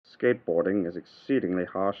skateboarding is exceedingly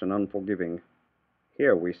harsh and unforgiving.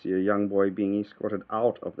 Here we see a young boy being escorted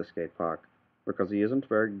out of the skate park because he isn't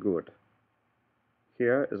very good.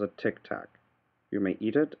 Here is a tic-tac. You may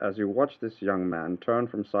eat it as you watch this young man turn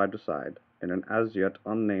from side to side in an as yet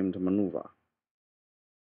unnamed maneuver.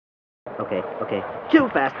 Okay, too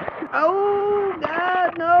fast. Oh,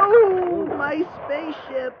 God, no! My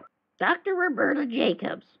spaceship! Dr. Roberta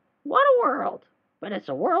Jacobs. What a world! But it's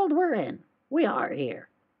a world we're in. We are here.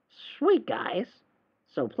 Sweet guys.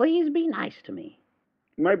 So please be nice to me.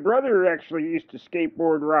 My brother actually used to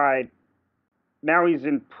skateboard ride. Now he's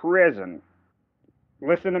in prison.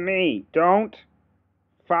 Listen to me. Don't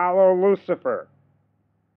follow Lucifer.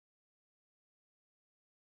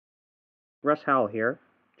 Russ Howell here.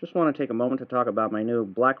 Just want to take a moment to talk about my new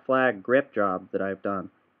Black Flag grip job that I've done.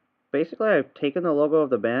 Basically, I've taken the logo of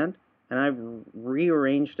the band and I've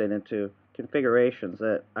rearranged it into configurations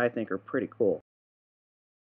that I think are pretty cool.